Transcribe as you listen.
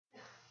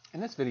In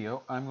this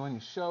video, I'm going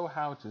to show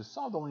how to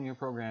solve the linear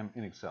program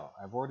in Excel.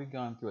 I've already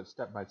gone through it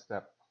step by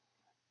step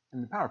in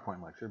the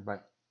PowerPoint lecture,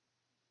 but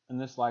in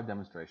this live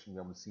demonstration,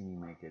 you'll be able to see me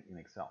make it in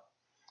Excel.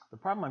 The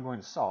problem I'm going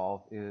to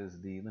solve is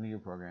the linear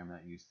program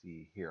that you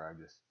see here. I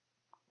just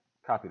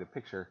copied a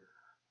picture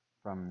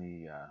from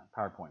the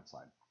PowerPoint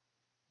slide.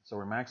 So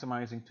we're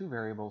maximizing two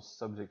variables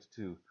subject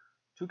to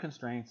two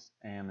constraints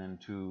and then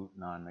two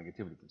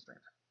non-negativity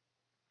constraints.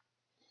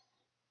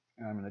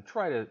 And I'm going to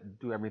try to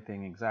do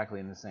everything exactly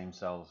in the same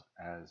cells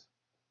as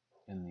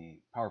in the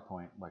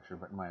PowerPoint lecture,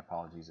 but my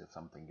apologies if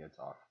something gets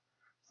off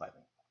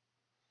slightly.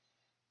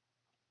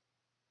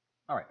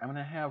 All right, I'm going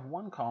to have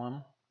one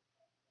column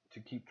to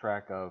keep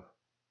track of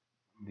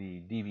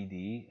the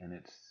DVD and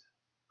its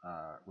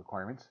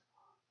requirements,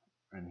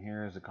 and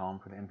here's a column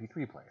for the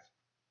MP3 players.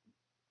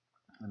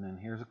 And then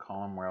here's a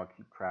column where I'll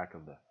keep track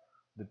of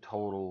the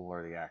total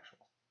or the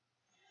actuals.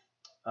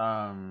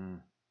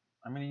 I'm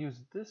going to use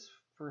this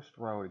first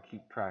row to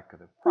keep track of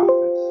the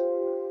profits.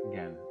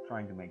 Again,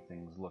 trying to make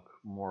things look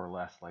more or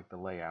less like the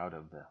layout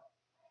of the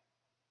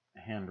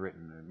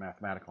handwritten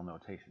mathematical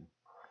notation.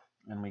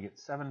 And we get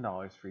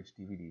 $7 for each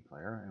DVD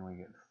player, and we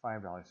get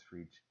 $5 for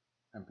each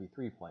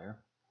MP3 player.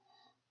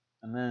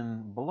 And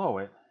then below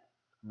it,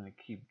 I'm going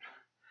to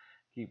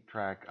keep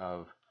track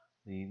of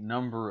the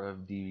number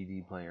of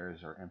DVD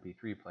players or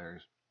MP3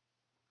 players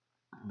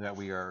that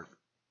we are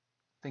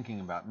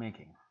thinking about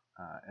making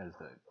as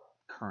the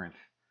current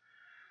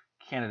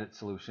candidate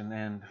solution.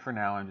 And for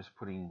now, I'm just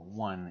putting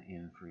 1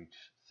 in for each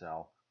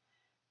cell,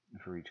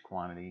 for each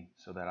quantity,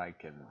 so that I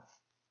can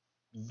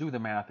do the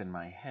math in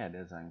my head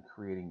as I'm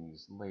creating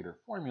these later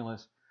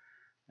formulas.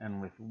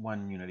 And with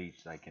 1 unit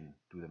each, I can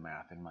do the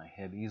math in my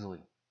head easily.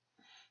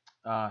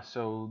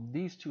 So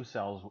these two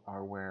cells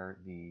are where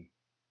the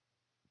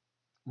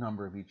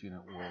number of each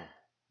unit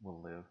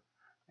will live.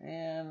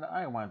 And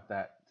I want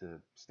that to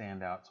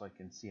stand out so I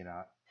can see it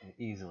out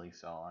easily,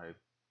 so I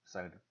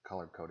decided to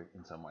color code it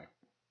in some way.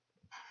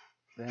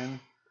 Then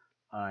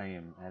I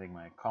am adding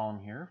my column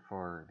here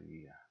for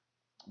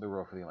the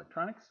row for the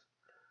electronics,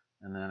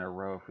 and then a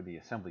row for the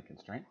assembly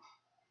constraint.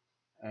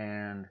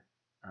 And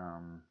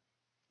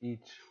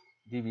each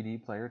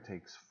DVD player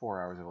takes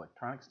 4 hours of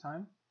electronics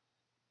time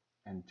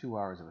and 2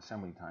 hours of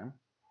assembly time.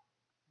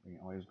 We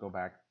can always go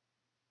back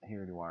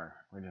here to our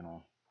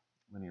original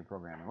linear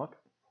program and look.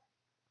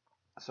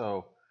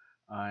 So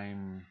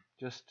I'm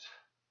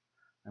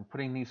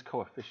putting these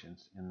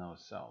coefficients in those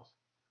cells.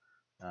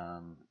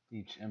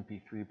 Each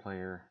MP3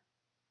 player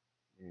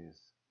is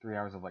 3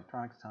 hours of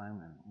electronics time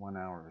and 1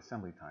 hour of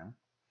assembly time.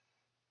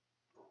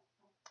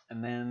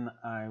 And then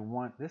I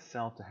want this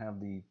cell to have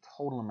the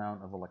total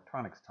amount of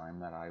electronics time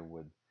that I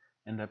would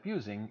end up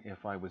using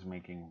if I was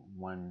making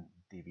one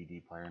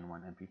DVD player and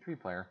one MP3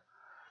 player.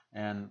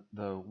 And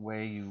the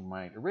way you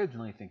might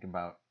originally think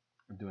about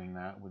doing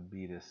that would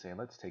be to say,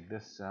 let's take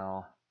this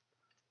cell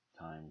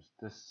times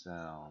this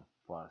cell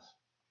plus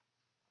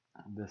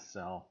this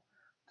cell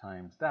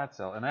times that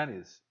cell. And that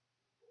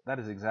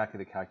is exactly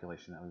the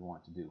calculation that we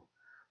want to do.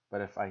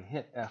 But if I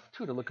hit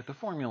F2 to look at the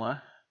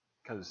formula,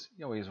 because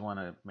you always want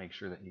to make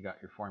sure that you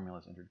got your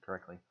formulas entered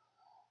correctly,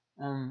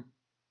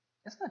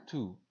 it's not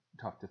too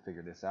tough to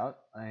figure this out.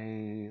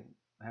 I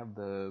have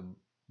the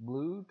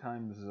blue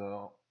times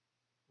the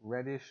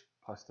reddish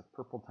plus the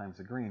purple times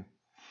the green.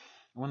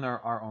 When there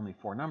are only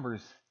 4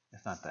 numbers,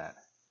 it's not that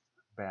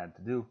bad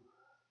to do.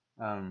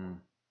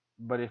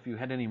 But if you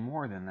had any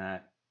more than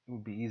that, it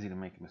would be easy to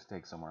make a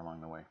mistake somewhere along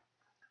the way.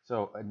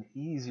 So an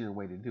easier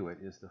way to do it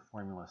is the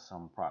formula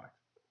sum product.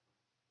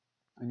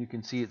 And you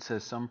can see it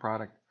says sum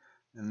product,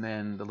 and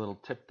then the little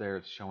tip there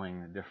is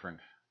showing the different,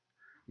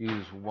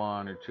 use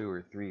 1 or 2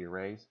 or 3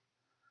 arrays.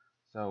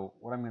 So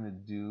what I'm going to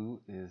do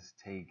is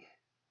take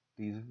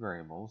these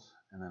variables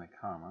and then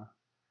a comma,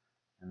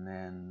 and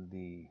then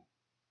the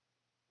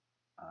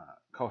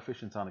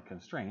coefficients on the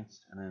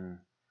constraints, and then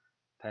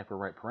type a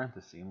right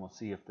parenthesis, and we'll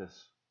see if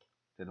this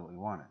did what we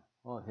wanted.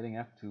 Well, hitting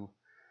F2,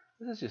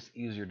 this is just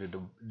easier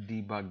to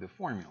debug the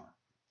formula.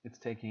 It's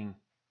taking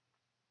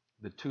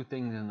the two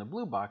things in the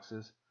blue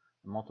boxes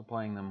and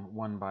multiplying them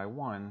 1 by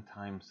 1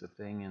 times the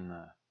thing in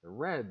the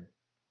red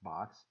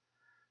box,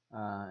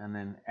 and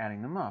then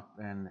adding them up.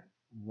 And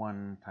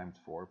 1 times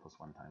 4 plus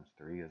 1 times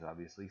 3 is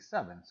obviously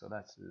 7. So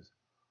that's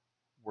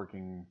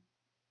working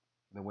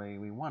the way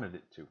we wanted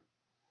it to.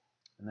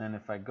 And then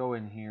if I go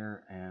in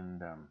here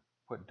and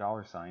put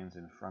 $signs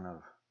in front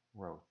of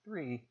row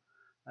 3,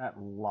 that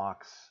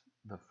locks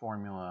the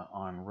formula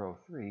on row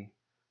 3.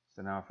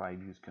 So now if I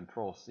use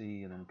Control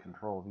C and then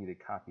Control V to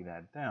copy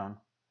that down,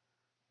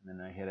 and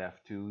then I hit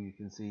F2, you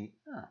can see,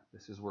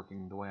 this is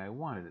working the way I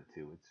wanted it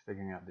to. It's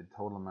figuring out the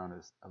total amount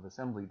of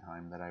assembly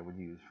time that I would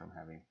use from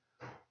having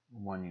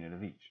 1 unit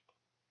of each.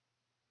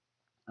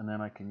 And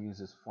then I can use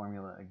this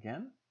formula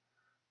again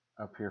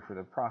up here for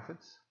the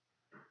profits.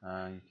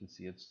 You can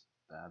see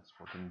that's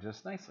working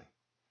just nicely.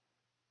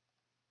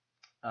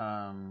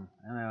 And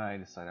then I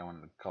decided I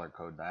wanted to color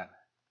code that.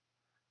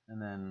 And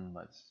then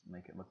let's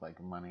make it look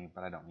like money,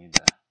 but I don't need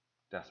the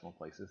decimal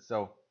places.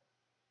 So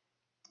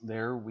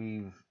there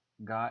we've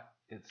got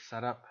it's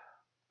set up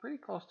pretty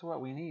close to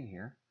what we need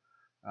here.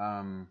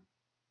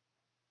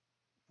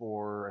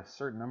 For a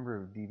certain number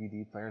of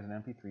DVD players and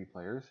MP3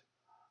 players,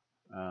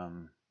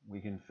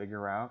 we can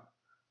figure out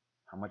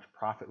how much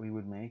profit we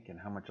would make and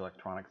how much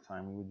electronics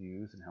time we would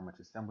use and how much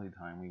assembly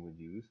time we would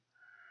use.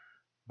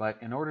 But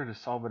in order to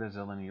solve it as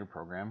a linear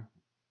program,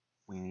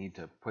 we need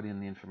to put in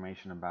the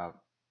information about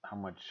how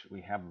much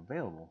we have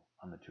available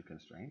on the two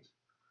constraints.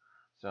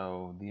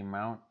 So the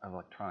amount of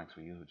electronics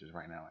we use, which is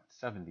right now at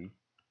 70,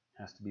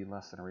 has to be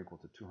less than or equal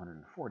to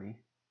 240, and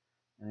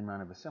the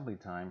amount of assembly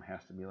time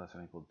has to be less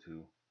than or equal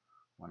to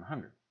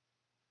 100.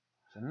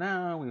 So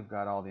now we've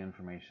got all the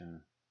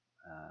information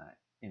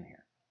in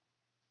here.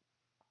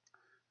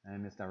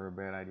 And it's never a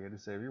bad idea to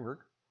save your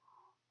work.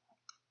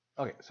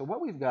 Okay, so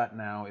what we've got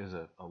now is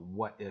a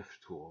what-if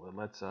tool that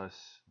lets us,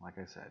 like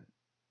I said,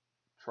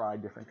 try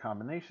different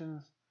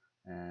combinations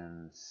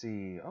and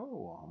see,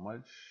 oh, how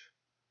much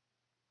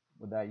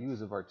would that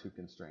use of our two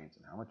constraints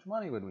and how much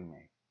money would we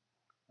make?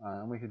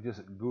 And we could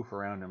just goof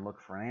around and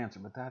look for an answer,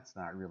 but that's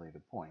not really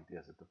the point,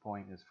 is it? The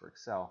point is for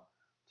Excel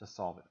to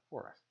solve it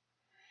for us.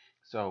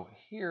 So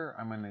here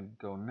I'm going to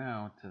go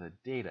now to the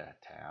Data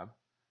tab,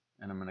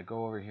 and I'm going to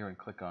go over here and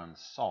click on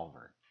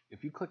Solver.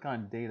 If you click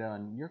on Data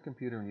on your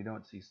computer and you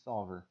don't see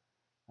Solver,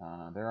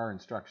 there are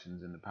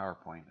instructions in the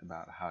PowerPoint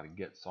about how to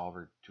get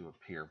Solver to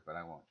appear, but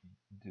I won't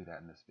do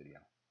that in this video.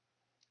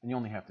 And you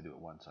only have to do it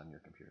once on your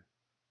computer.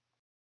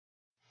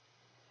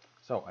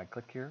 So I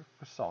click here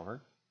for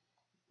Solver,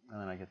 and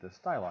then I get this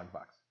dialog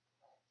box.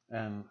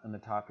 And in the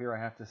top here,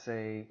 I have to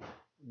say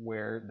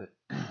where the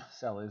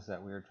cell is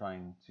that we are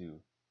trying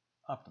to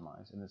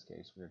optimize. In this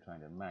case, we are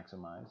trying to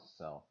maximize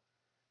cell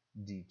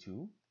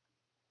D2,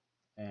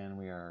 and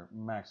we are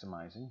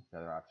maximizing. The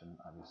other option,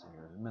 obviously,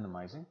 here is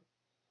minimizing.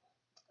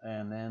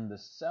 And then the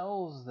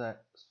cells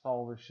that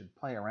Solver should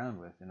play around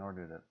with in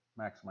order to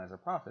maximize our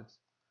profits,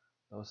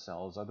 those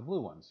cells are the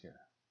blue ones here,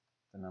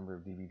 the number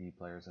of DVD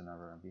players and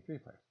number of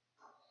MP3 players.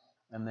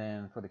 And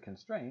then for the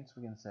constraints,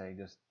 we can say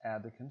just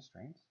add the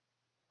constraints,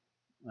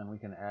 and we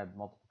can add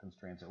multiple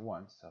constraints at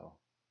once. So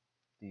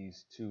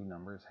these two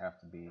numbers have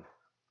to be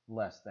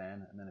less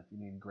than, and then if you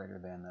need greater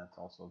than, that's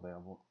also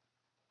available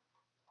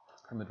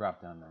from the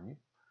drop-down menu.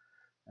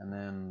 And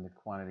then the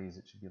quantities,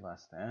 it should be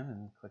less than,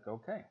 and click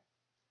OK.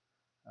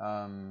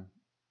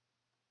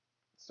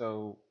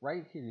 So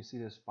right here, you see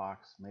this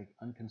box, make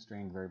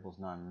unconstrained variables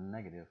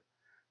non-negative.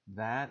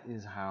 That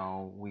is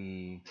how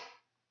we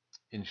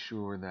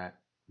ensure that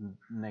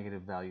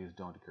negative values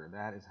don't occur.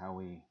 That is how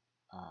we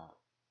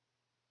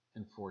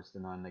enforce the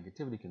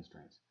non-negativity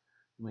constraints.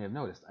 You may have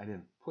noticed I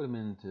didn't put them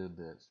into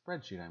the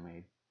spreadsheet I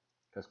made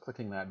because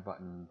clicking that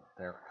button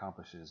there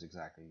accomplishes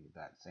exactly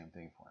that same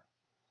thing for me.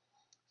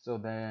 So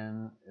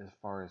then, as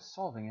far as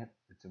solving it,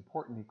 it's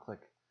important you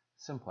click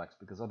simplex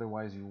because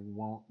otherwise you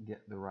won't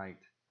get the right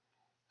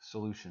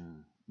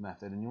solution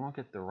method and you won't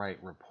get the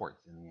right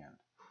reports in the end.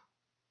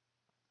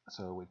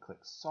 So we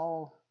click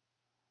solve,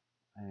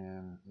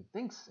 and it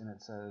thinks and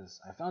it says,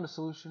 I found a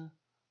solution.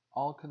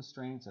 All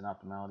constraints and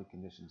optimality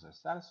conditions are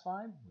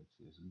satisfied, which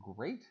is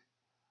great.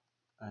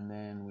 And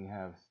then we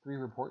have 3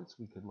 reports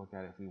we could look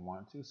at if we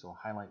want to. So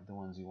highlight the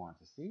ones you want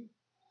to see,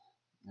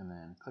 and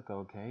then click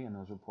OK, and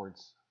those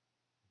reports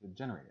get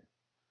generated.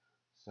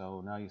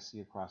 So now you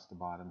see across the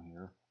bottom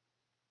here,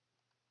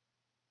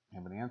 you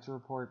have an answer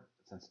report,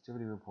 a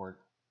sensitivity report,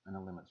 and a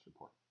limits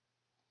report.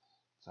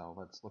 So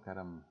let's look at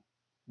them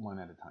one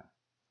at a time.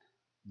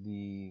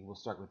 We'll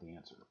start with the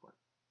answer report.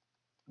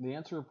 The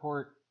answer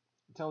report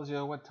tells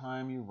you what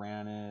time you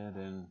ran it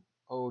and,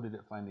 oh, did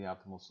it find the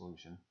optimal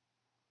solution.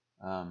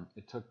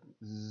 It took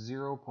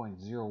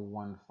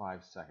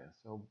 0.015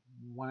 seconds, so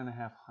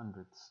 1.5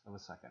 hundredths of a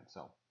second.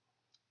 So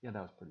yeah,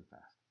 that was pretty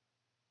fast.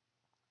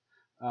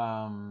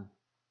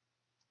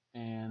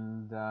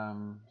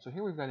 So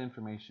here we've got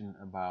information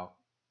about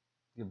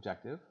the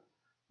objective,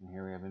 and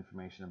here we have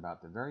information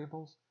about the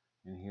variables,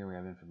 and here we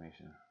have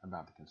information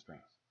about the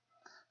constraints.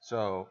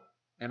 So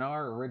in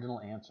our original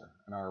answer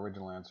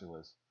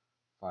was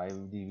 5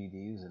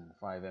 DVDs and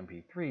 5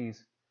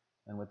 MP3s,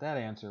 and with that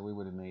answer we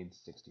would have made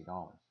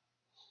 $60.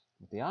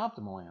 With the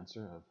optimal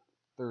answer of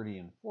 30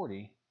 and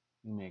 40,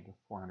 you make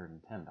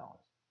 $410.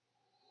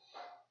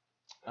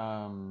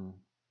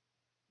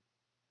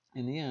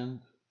 In the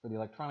end, for the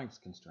electronics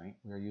constraint,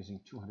 we are using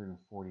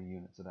 240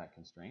 units of that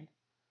constraint,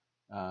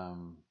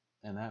 and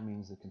that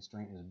means the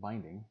constraint is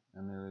binding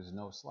and there is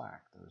no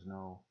slack, there is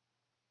no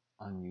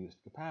unused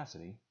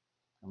capacity.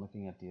 And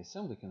looking at the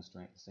assembly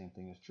constraint, the same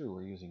thing is true.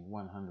 We're using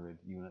 100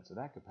 units of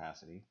that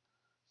capacity,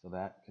 so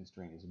that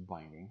constraint is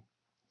binding.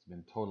 It's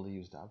been totally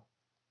used up,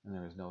 and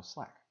there is no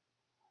slack.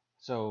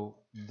 So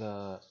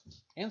the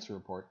answer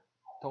report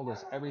told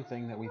us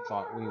everything that we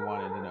thought we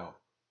wanted to know.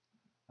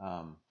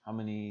 How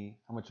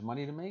much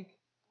money to make,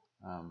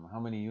 how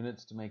many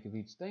units to make of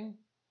each thing,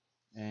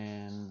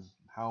 and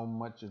how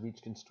much of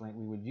each constraint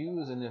we would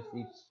use, and if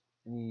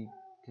any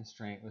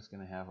constraint was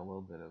going to have a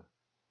little bit of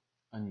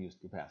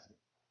unused capacity.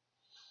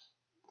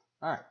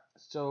 All right,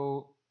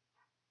 so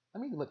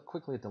let me look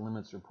quickly at the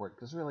limits report,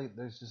 because really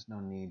there's just no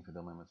need for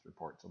the limits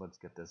report. So let's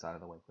get this out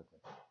of the way quickly,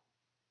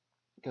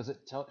 because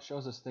it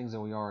shows us things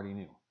that we already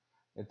knew.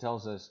 It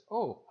tells us,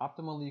 oh,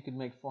 optimally you could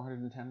make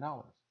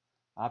 $410.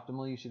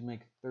 Optimally you should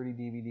make 30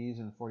 DVDs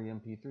and 40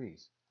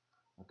 MP3s.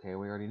 Okay,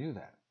 we already knew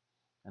that.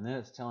 And then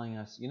it's telling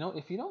us, you know,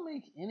 if you don't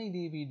make any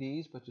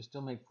DVDs but you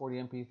still make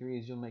 40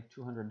 MP3s, you'll make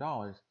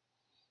 $200.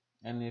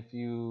 And if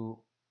you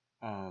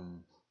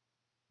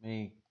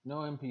make no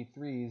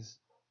MP3s,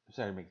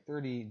 make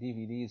 30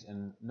 DVDs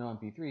and no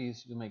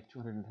MP3s, you'll make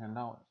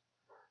 $210.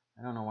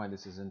 I don't know why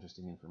this is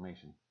interesting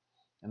information.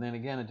 And then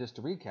again, just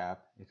to recap,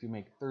 if you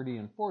make 30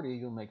 and 40,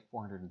 you'll make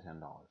 $410.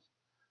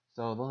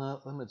 So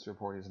the limits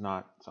report is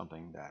not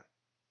something that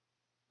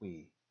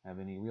we have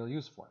any real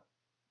use for.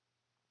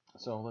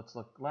 So let's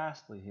look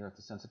lastly here at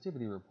the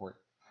sensitivity report,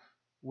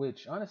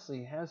 which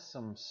honestly has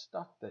some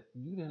stuff that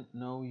you didn't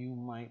know you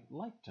might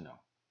like to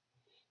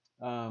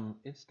know.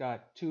 It's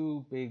got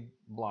two big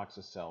blocks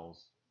of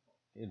cells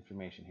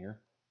information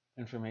here.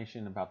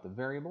 Information about the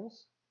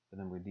variables, the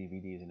number of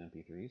DVDs and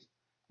MP3s,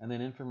 and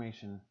then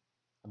information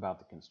about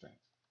the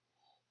constraints.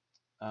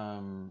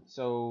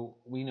 So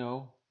we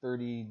know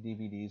 30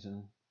 DVDs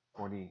and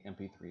 40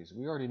 MP3s.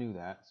 We already knew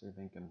that, so you're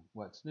thinking,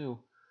 what's new?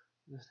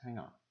 Just hang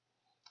on.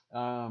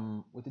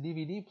 With the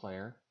DVD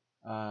player,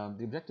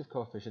 the objective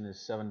coefficient is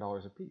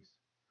 $7 a piece.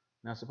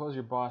 Now suppose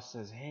your boss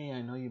says, hey,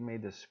 I know you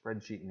made this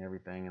spreadsheet and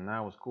everything, and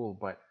that was cool,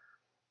 but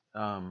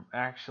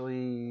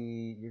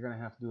actually you're going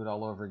to have to do it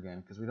all over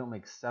again, because we don't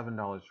make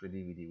 $7 for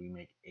DVD, we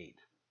make $8.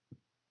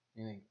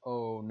 You think,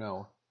 oh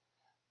no.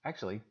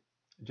 Actually,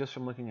 just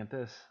from looking at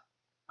this,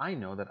 I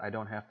know that I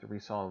don't have to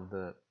resolve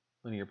the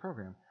linear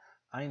program.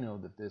 I know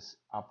that this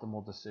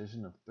optimal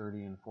decision of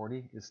 30 and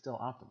 40 is still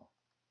optimal.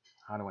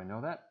 How do I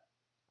know that?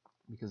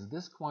 Because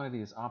this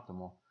quantity is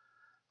optimal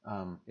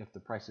if the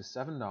price is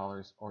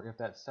 $7, or if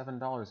that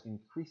 $7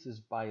 increases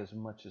by as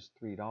much as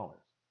 $3.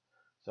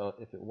 So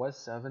if it was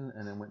 7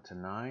 and then went to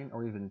 9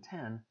 or even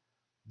 10,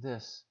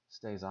 this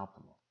stays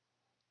optimal.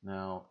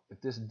 Now, if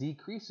this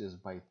decreases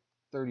by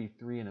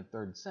 33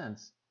 1/3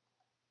 cents,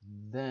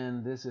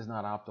 then this is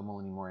not optimal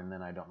anymore, and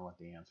then I don't know what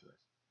the answer is.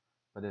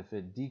 But if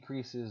it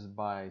decreases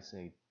by,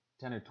 say,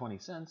 10 or 20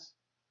 cents,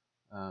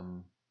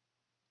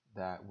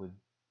 that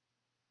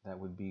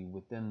would be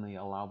within the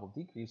allowable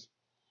decrease,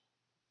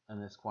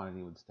 and this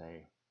quantity would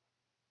stay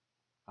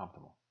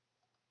optimal.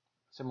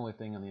 Similar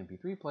thing on the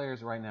MP3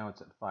 players. Right now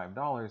it's at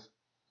 $5.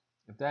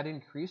 If that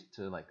increased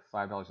to like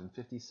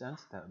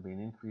 $5.50, that would be an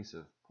increase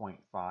of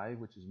 0.5,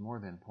 which is more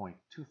than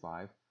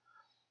 0.25.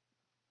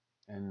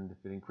 And if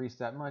it increased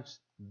that much,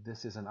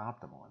 this isn't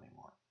optimal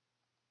anymore.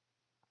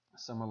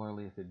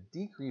 Similarly, if it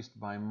decreased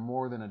by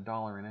more than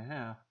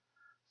 $1.50,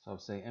 so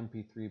say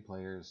MP3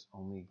 players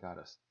only got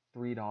us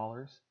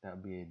 $3, that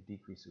would be a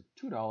decrease of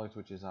 $2,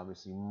 which is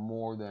obviously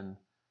more than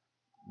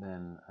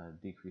a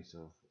decrease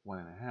of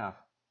 1.5.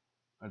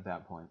 At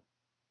that point,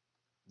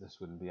 this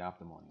wouldn't be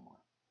optimal anymore.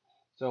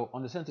 So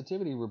on the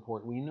sensitivity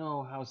report, we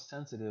know how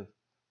sensitive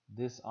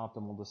this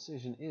optimal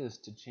decision is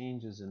to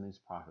changes in these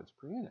profits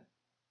per unit,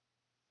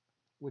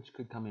 which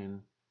could come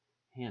in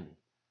handy.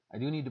 I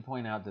do need to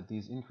point out that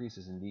these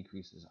increases and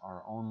decreases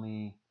are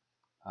only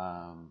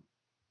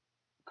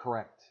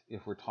correct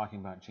if we're talking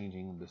about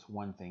changing this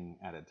one thing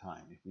at a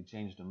time. If we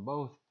changed them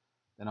both,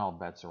 then all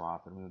bets are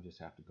off, and we'll just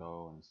have to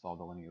go and solve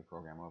the linear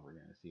program over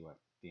again to see what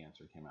the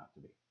answer came out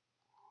to be.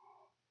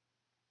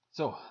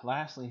 So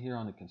lastly, here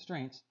on the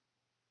constraints,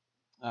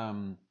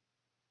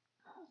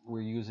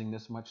 we're using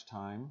this much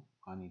time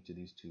on each of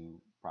these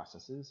two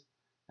processes,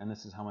 and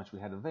this is how much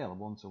we had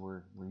available, and so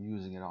we're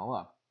using it all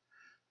up.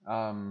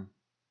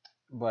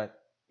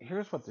 But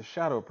here's what the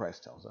shadow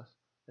price tells us.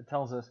 It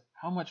tells us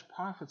how much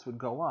profits would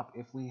go up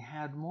if we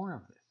had more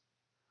of this.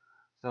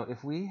 So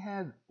if we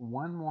had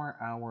one more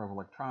hour of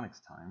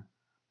electronics time,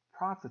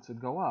 profits would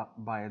go up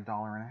by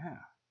 $1.50.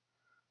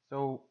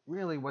 So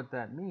really what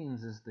that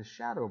means is the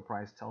shadow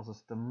price tells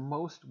us the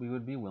most we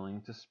would be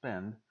willing to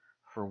spend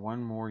for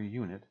one more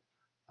unit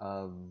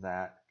of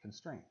that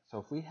constraint. So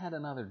if we had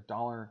another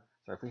hour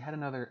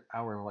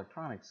of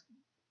electronics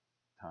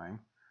time,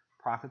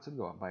 profits would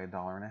go up by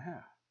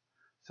 $1.50.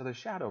 So the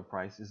shadow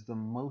price is the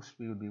most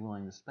we would be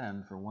willing to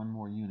spend for one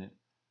more unit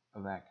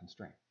of that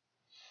constraint.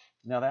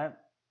 Now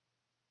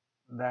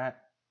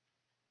that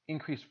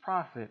increased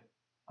profit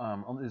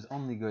is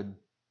only good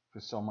for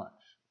so much,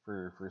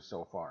 for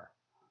so far.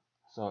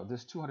 So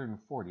this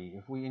 240,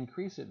 if we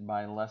increase it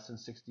by less than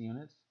 60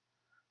 units,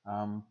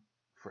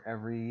 for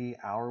every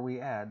hour we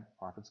add,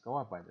 profits go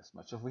up by this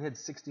much. So if we had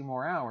 60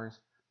 more hours,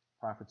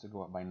 profits would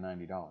go up by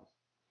 $90.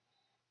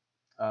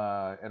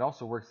 It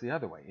also works the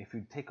other way. If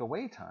you take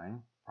away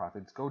time,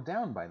 profits go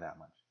down by that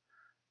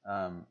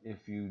much.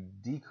 If you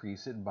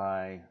decrease it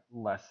by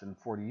less than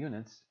 40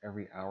 units,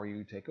 every hour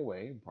you take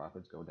away,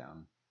 profits go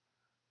down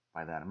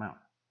by that amount.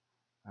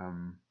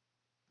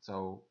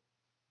 So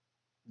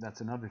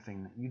that's another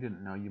thing that you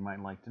didn't know you might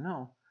like to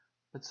know.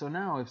 But so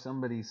now if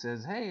somebody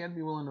says, hey, I'd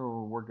be willing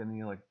to work in the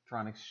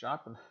electronics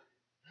shop and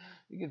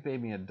you could pay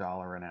me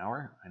 $1 an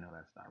hour. I know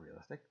that's not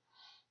realistic.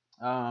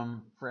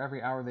 For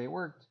every hour they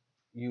worked,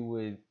 you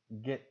would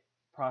get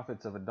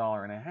profits of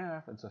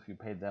 $1.50. And so if you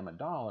paid them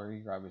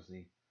 $1, you're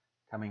obviously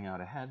coming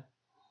out ahead.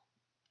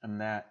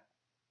 And that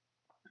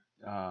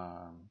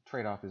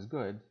trade-off is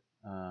good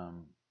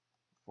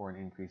for an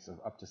increase of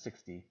up to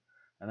 60.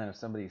 And then if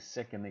somebody's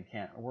sick and they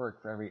can't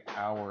work, for every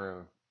hour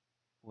of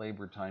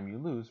labor time you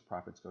lose,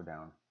 profits go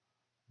down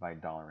by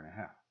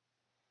 $1.50.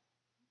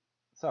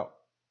 So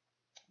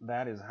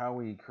that is how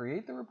we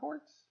create the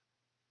reports,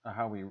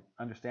 how we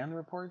understand the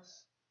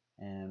reports,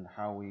 and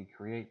how we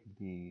create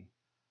the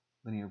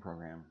linear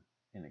program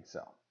in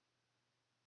Excel.